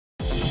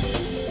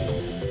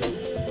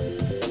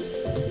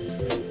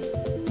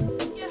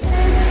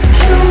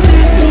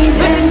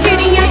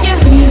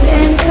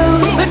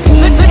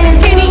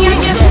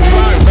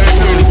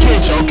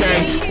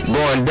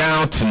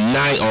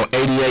tonight on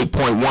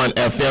 88.1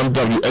 FM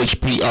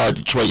WHPR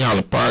Detroit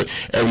Highland Park.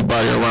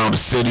 Everybody around the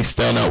city,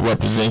 stand up,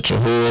 represent your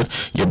hood,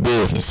 your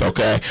business,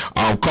 okay?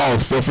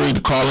 Feel free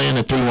to call in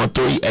at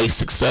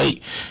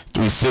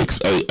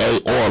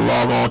 313-868-3688 or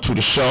log on to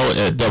the show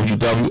at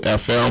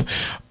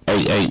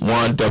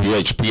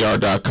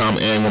www.fm881whpr.com.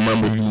 And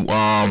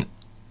remember,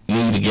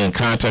 you need to get in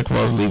contact with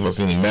us, leave us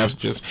any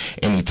messages,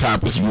 any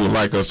topics you would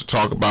like us to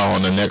talk about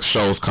on the next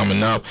shows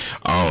coming up.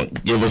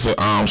 Give us a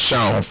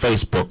shout on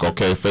Facebook,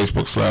 okay?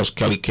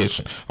 Facebook/Kelly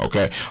Kitchen,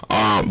 okay?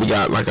 We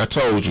got, like I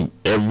told you,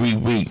 every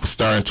week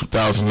starting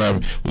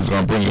 2011, we're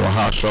going to bring you a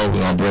hot show. We're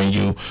going to bring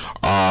you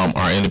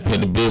our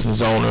independent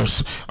business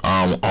owners,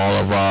 all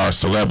of our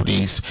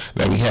celebrities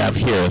that we have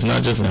here. It's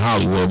not just in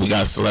Hollywood. We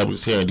got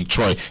celebrities here in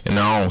Detroit, in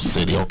our own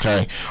city,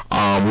 okay?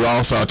 We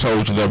also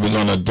told you that we're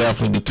going to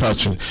definitely be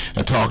touching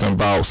and talking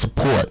about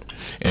support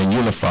and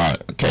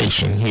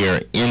unification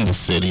here in the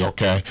city,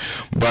 okay?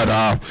 But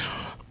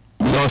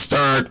we're going to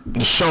start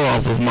the show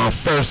off with my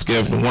first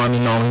gift, the one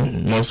and only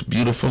most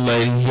beautiful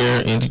lady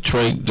here in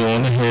Detroit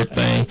doing the hair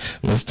thing,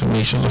 Miss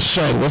Tamisha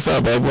LaShae. What's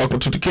up, babe? Welcome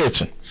to the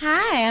kitchen.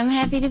 Hi, I'm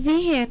happy to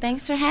be here.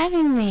 Thanks for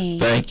having me.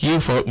 Thank you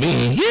for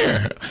being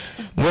here.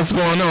 What's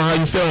going on? How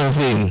you feeling this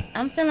evening?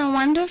 I'm feeling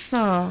wonderful.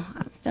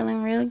 I'm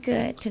feeling really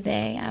good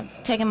today.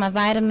 I've taken my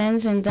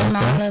vitamins and done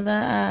all of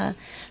the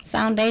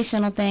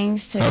foundational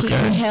things to keep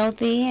me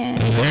healthy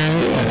and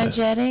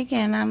energetic,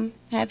 and I'm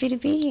happy to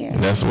be here.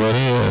 That's what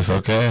it is,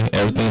 okay?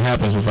 Everything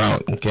happens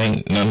without,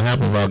 nothing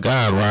happens without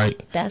God, right?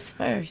 That's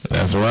first.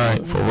 That's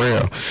right, for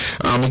real.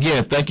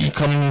 Again, thank you for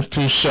coming to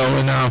the show,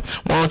 and why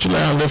don't you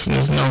let our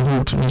listeners know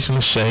who Tamisha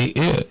LaShae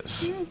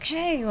is?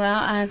 Okay,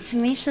 well,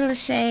 Tamisha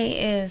LaShae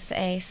is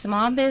a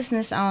small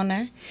business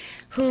owner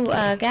who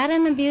got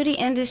in the beauty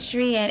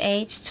industry at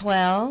age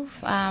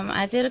 12.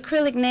 I did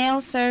acrylic nail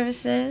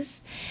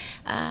services.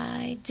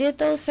 I did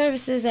those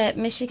services at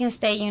Michigan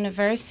State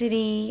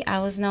University. I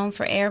was known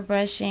for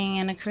airbrushing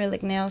and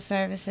acrylic nail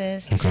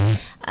services. Okay.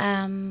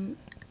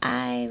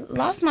 I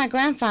lost my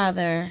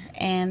grandfather,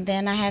 and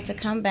then I had to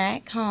come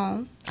back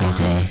home.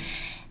 Okay.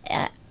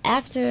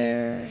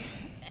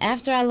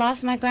 After I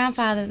lost my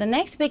grandfather, the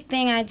next big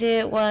thing I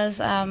did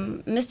was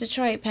Miss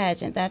Detroit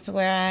pageant. That's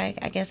where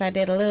I guess I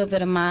did a little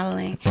bit of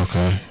modeling.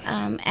 Okay.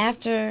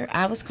 After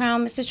I was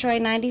crowned Miss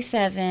Detroit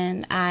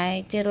 '97,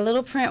 I did a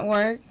little print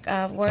work,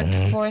 worked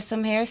for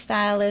some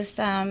hairstylists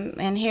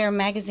and hair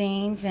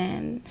magazines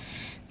and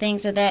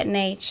things of that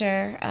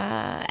nature.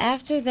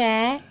 After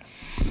that,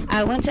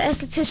 I went to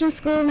esthetician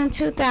school in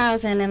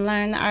 2000 and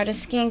learned the art of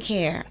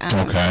skincare.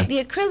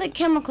 The acrylic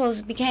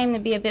chemicals became to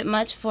be a bit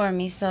much for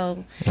me,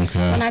 so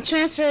when I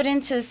transferred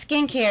into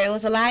skincare, it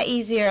was a lot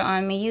easier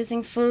on me.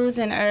 Using foods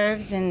and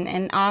herbs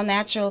and all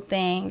natural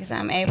things,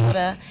 I'm able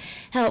to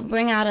help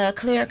bring out a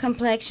clear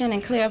complexion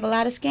and clear up a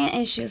lot of skin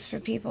issues for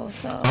people.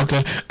 So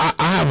I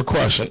have a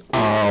question.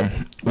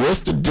 What's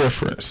the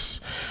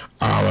difference?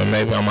 And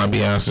maybe I might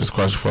be answering this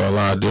question for a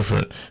lot of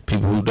different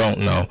people who don't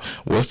know.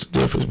 What's the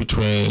difference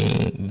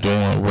between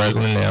doing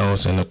regular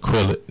nails and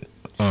acrylic?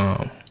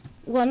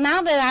 Well,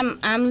 now that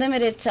I'm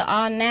limited to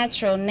all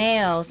natural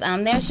nails,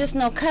 there's just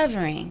no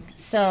covering.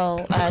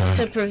 So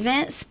to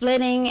prevent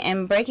splitting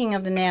and breaking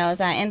of the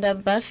nails, I end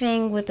up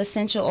buffing with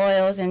essential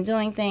oils and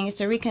doing things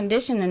to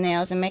recondition the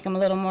nails and make them a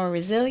little more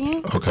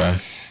resilient. Okay.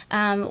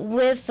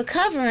 With the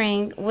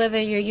covering,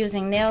 whether you're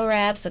using nail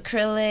wraps,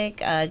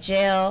 acrylic,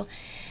 gel,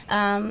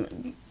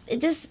 it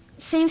just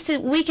seems to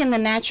weaken the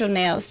natural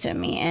nails to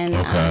me, and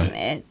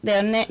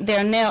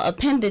they're nail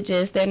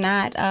appendages. They're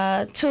not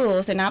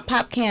tools. They're not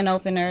pop can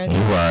openers,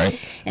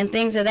 and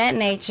things of that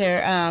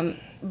nature.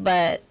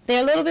 But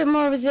they're a little bit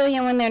more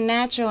resilient when they're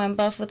natural and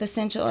buffed with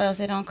essential oils.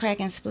 They don't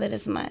crack and split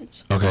as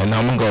much. Okay, now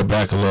I'm gonna go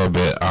back a little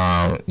bit.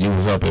 You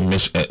was up at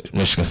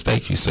Michigan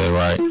State, you said,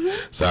 right?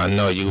 So I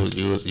know you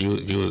was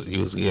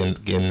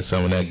getting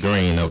some of that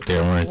green up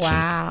there, weren't you?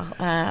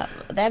 Wow,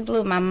 that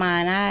blew my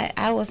mind.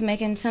 I was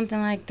making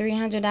something like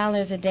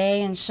 $300 a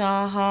day in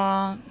Shaw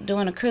Hall,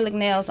 doing acrylic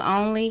nails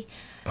only.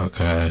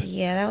 Okay.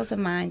 Yeah, that was a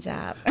mind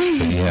job. So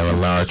you have a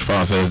large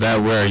following. So is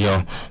that where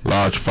your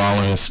large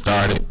following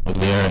started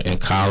there in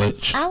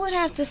college? I would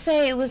have to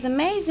say it was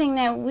amazing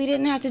that we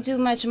didn't have to do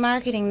much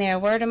marketing there,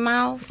 word of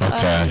mouth.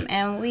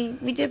 And we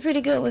did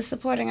pretty good with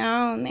supporting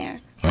our own there.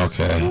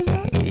 Okay.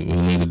 We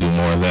need to do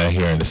more of that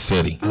here in the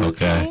city.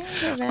 Okay.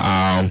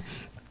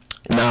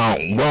 Now,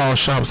 what all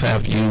shops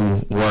have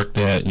you worked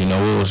at? You know,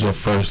 what was your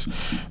first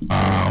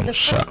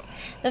shop?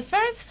 The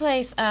first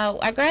place,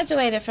 I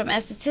graduated from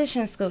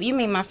esthetician school. You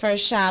mean my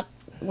first shop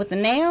with the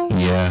nail?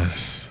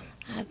 Yes.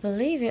 I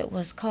believe it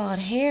was called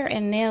Hair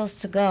and Nails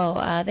to Go.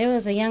 There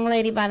was a young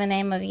lady by the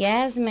name of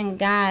Yasmin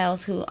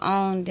Giles who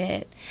owned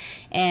it.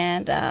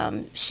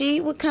 And she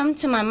would come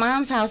to my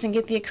mom's house and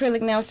get the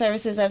acrylic nail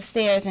services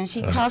upstairs, and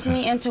she talked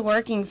me into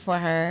working for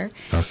her.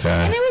 Okay.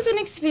 And it was an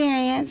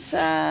experience.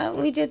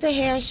 We did the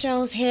hair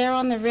shows, Hair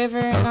on the River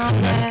and all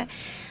that.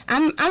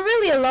 I'm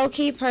really a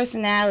low-key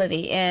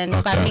personality,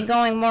 and by me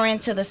going more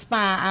into the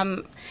spa,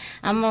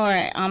 I'm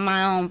more on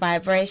my own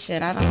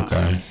vibration. I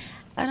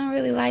I don't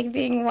really like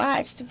being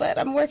watched, but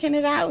I'm working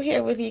it out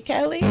here with you,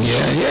 Kelly. Yeah,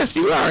 yes,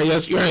 you are.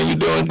 Yes, you are. You're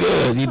doing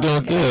good. You're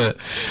doing good.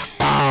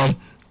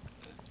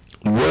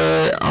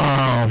 Where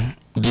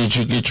did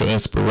you get your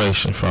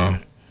inspiration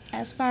from?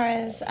 As far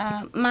as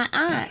my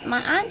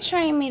aunt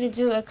trained me to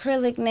do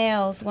acrylic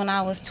nails when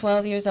I was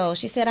 12 years old.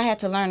 She said I had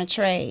to learn a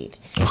trade.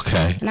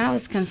 Okay. And I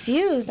was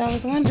confused. I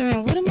was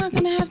wondering, what am I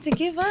going to have to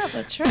give up,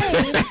 a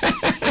trade?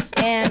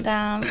 And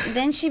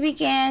then she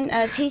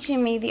began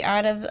teaching me the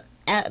art of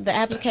the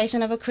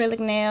application of acrylic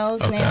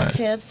nails, nail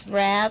tips,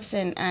 wraps,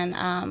 and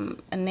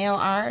nail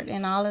art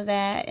and all of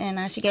that.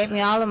 And she gave me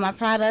all of my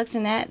products,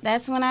 and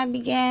that's when I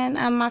began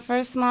my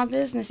first small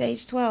business,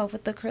 age 12,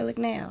 with acrylic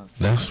nails.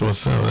 That's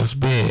what's up. That's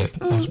big.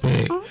 That's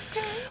big. Okay,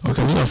 we're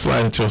going to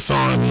slide into a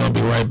song, and we're going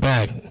to be right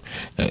back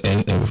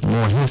and with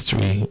more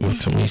history with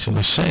Tamisha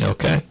LaShae,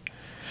 okay?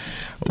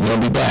 We're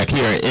going to be back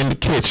here in the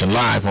kitchen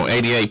live on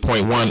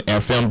 88.1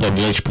 FM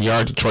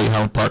WHPR, Detroit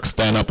Highland Park.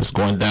 Stand up. It's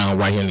going down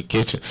right here in the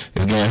kitchen.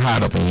 It's getting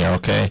hot up in here,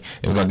 okay?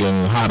 It's going to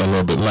get hot a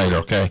little bit later,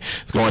 okay?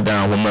 It's going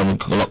down. Remember,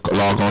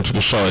 log on to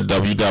the show at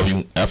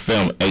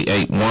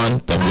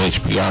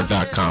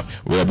www.fm881whpr.com.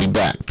 We'll be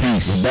back.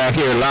 Peace. We're back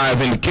here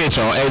live in the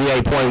kitchen on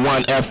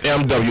 88.1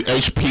 FM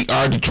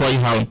WHPR, Detroit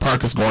Highland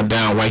Park. It's going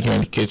down right here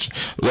in the kitchen.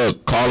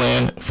 Look, call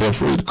in. Feel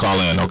free to call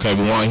in, okay?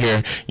 We want to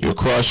hear your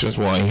questions.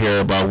 We want to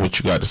hear about what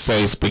you got to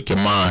say. Speak your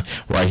mind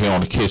right here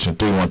on the kitchen,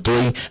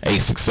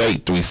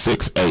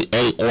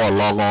 313-868-3688, or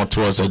log on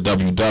to us at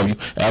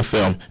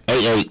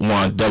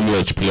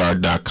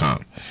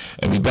www.fm881whpr.com.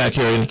 And we back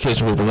here in the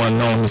kitchen with the one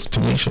known Miss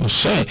Tamisha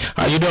LaShae.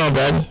 How you doing,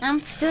 baby?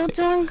 I'm still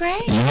doing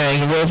great. You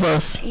hanging with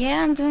us?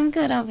 Yeah, I'm doing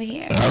good over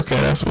here.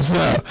 Okay, that's what's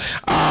up.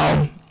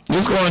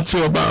 Let's go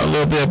into a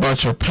little bit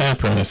about your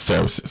pampering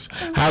services.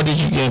 How did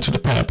you get into the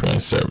pampering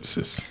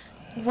services?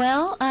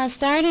 Well,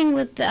 starting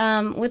with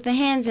the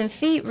hands and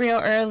feet real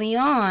early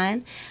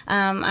on,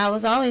 I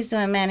was always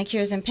doing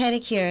manicures and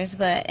pedicures,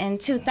 but in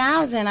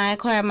 2000 I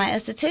acquired my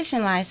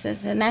esthetician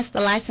license, and that's the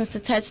license to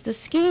touch the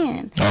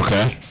skin.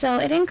 Okay. So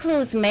it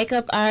includes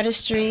makeup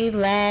artistry,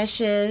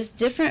 lashes,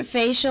 different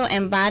facial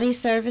and body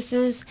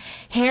services,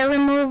 hair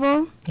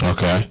removal.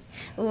 Okay.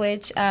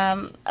 Which,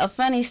 a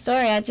funny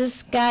story, I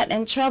just got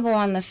in trouble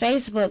on the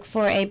Facebook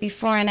for a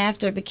before and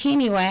after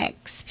bikini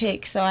wax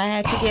pic, so I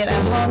had to get a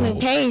whole new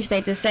page. They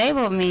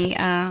disabled me.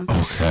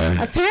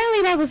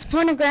 Apparently that was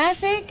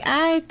pornographic.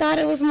 I thought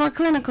it was more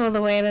clinical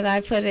the way that I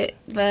put it,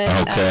 but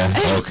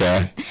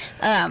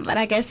but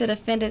I guess it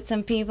offended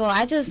some people.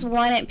 I just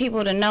wanted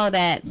people to know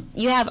that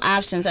you have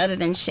options other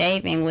than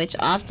shaving, which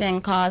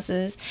often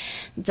causes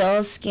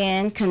dull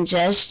skin,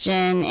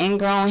 congestion,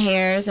 ingrown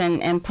hairs,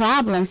 and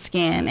problem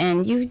skin.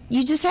 And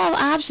you just have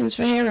options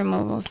for hair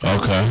removal. So,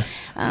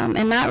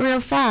 and not real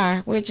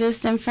far. We're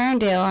just in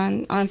Ferndale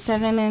on 9 and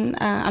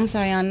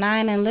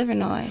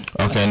Livernois.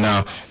 Okay,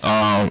 now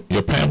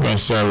your pampering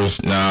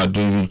service. Now,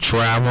 do you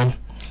travel?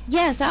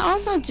 Yes, I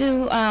also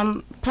do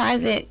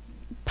private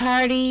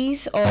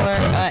parties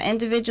or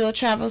individual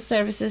travel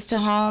services to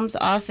homes,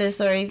 offices,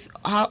 or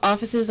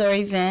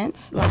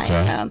events.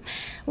 Like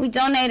we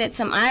donated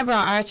some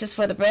eyebrow arches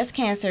for the breast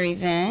cancer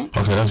event.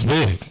 Okay, that's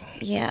big.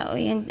 Yeah,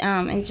 we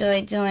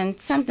enjoy doing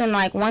something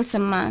like once a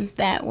month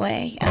that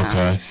way.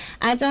 I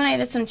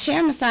donated some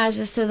chair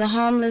massages to the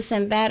homeless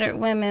and battered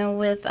women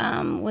with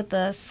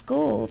a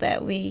school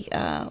that we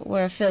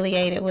were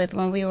affiliated with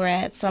when we were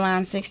at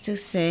Salon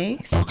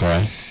 626.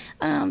 Okay.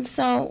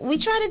 So we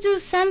try to do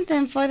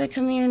something for the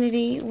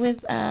community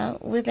with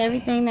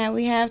everything that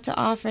we have to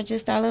offer.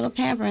 Just our little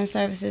pampering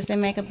services, they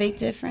make a big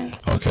difference.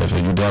 Okay, so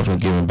you're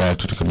definitely giving back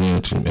to the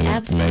community in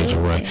a major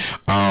way.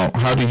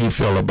 How do you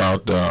feel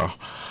about the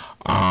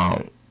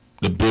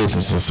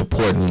business and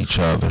supporting each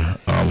other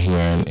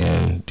here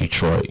in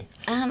Detroit?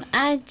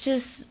 I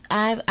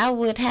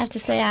would have to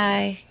say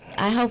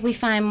I hope we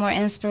find more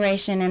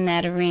inspiration in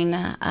that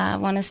arena. I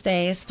want to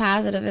stay as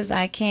positive as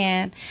I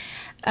can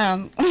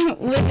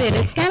with it.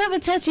 It's kind of a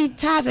touchy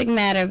topic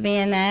matter,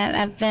 being that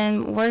I've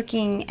been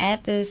working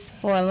at this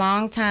for a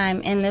long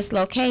time in this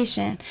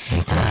location.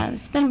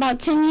 It's been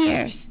about 10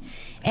 years,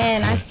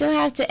 and I still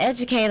have to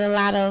educate a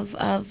lot of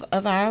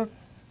our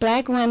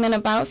Black women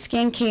about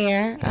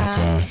skincare.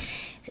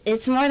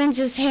 It's more than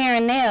just hair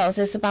and nails.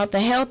 It's about the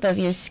health of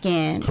your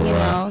skin, you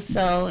know.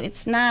 So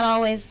it's not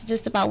always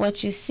just about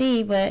what you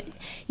see, but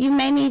you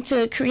may need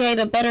to create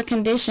a better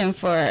condition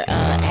for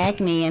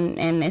acne,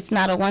 and it's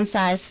not a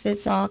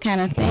one-size-fits-all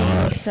kind of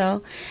thing.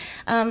 So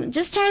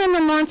just turning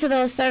them on to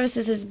those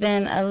services has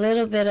been a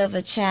little bit of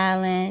a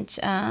challenge.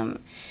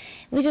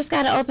 We just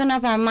got to open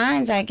up our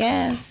minds, I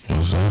guess.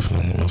 Most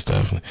definitely, most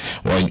definitely.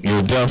 Well,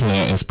 you're definitely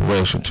an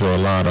inspiration to a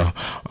lot of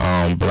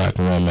Black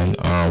women,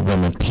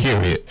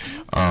 period,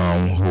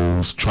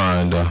 who's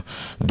trying to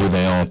do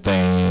their own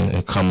thing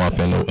and come up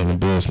in the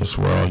business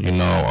world. You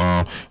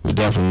know, we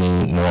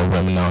definitely need more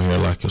women out here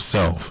like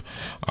yourself,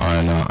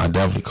 and I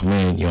definitely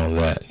commend you on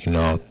that. You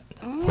know,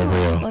 for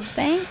real. Well,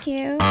 thank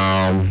you.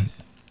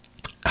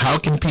 How how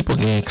can people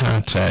get in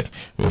contact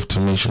with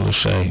Tamisha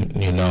LaShae?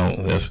 You know,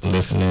 that's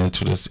listening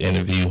to this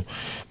interview.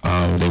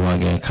 They want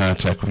to get in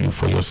contact with you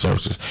for your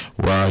services.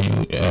 Where are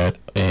you at,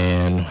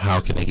 and how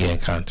can they get in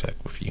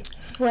contact with you?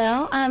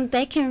 Well,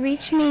 they can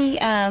reach me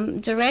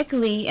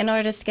directly in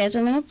order to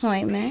schedule an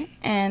appointment,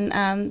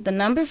 and the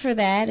number for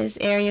that is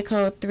area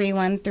code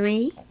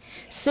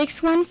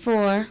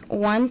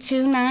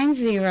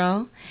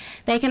 313-614-1290.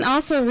 They can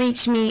also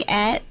reach me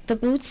at the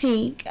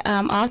boutique,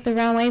 Off the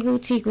Runway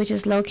Boutique, which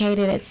is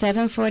located at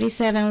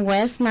 747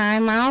 West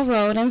 9 Mile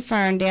Road in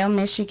Ferndale,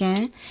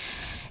 Michigan.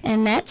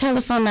 And that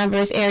telephone number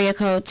is area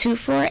code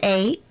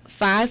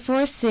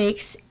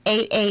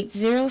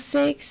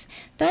 248-546-8806.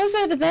 Those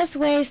are the best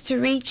ways to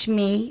reach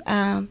me.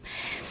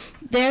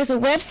 There's a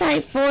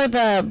website for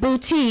the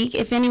boutique.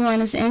 If anyone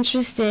is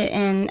interested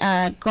in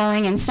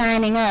going and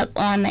signing up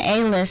on the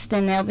A-list,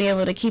 then they'll be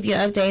able to keep you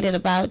updated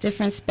about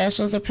different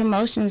specials or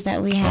promotions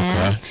that we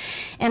have. Okay.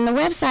 And the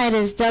website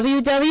is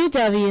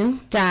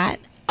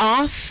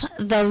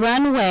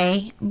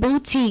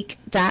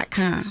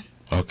www.offtherunwayboutique.com.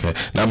 Okay.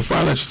 Now, before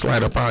I let you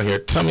slide up out here,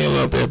 tell me a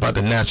little bit about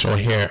the natural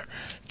hair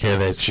care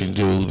that you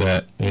do,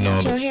 that, you know.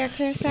 Natural hair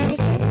care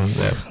services? What's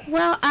that?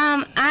 Well,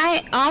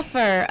 I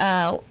offer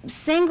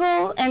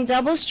single and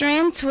double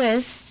strand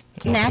twists,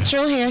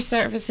 natural hair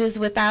services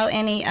without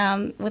any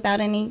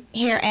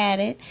hair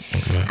added.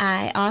 Okay.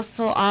 I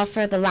also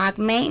offer the lock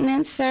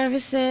maintenance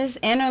services,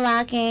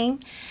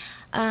 interlocking,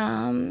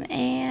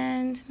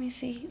 and let me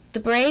see, the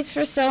braids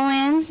for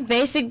sew-ins,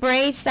 basic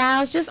braid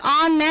styles, just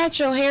all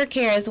natural hair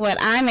care is what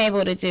I'm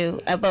able to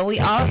do. But we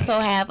also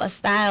have a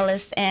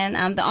stylist,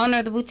 and the owner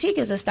of the boutique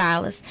is a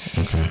stylist.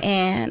 Okay.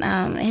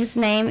 And his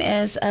name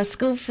is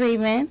Scoop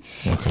Freeman.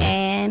 Okay.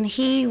 And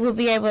he will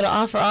be able to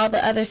offer all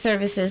the other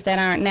services that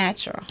aren't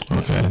natural.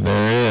 Okay,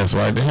 there it is,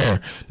 right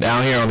there.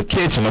 Down here on the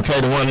kitchen,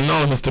 okay, the one and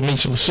only Mr.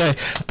 Tamisha LaShae.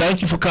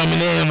 Thank you for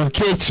coming in on the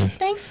kitchen.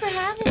 Thanks for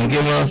having me. And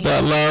giving us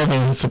that love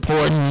and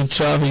supporting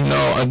each other. You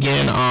know,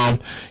 again,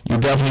 you're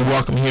definitely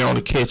welcome here on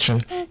the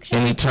kitchen. Okay.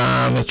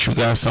 Anytime that you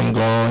got something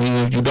going on, even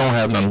if you don't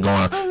have nothing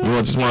going on,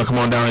 you just want to come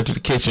on down into the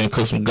kitchen and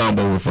cook some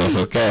gumbo with us,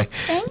 okay?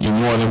 You're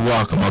more than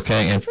welcome,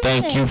 okay? And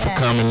thank you for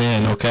coming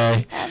in,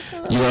 okay?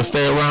 Absolutely. You want to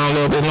stay around a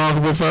little bit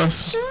longer with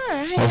us? Sure.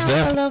 Most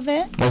definitely. A little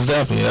bit. Most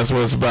definitely. That's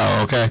what it's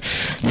about, okay?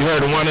 You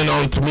heard the one and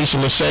only Tamisha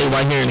LaShae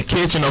right here in the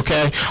kitchen,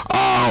 okay?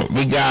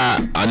 We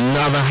got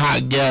another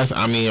hot guest,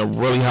 a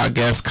really hot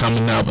guest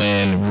coming up,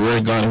 and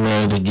we're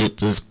ready to get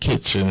this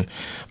kitchen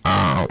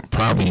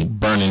probably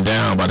burning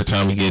down by the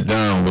time we get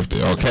done with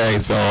it, okay?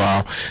 So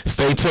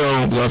stay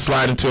tuned. We're going to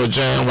slide into a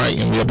jam, right?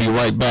 And we'll be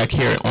right back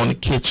here on the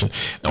kitchen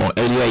on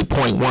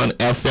 88.1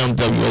 FM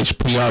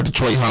WHPR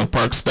Detroit Hung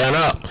Park. Stand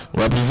up.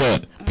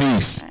 Represent.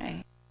 Peace.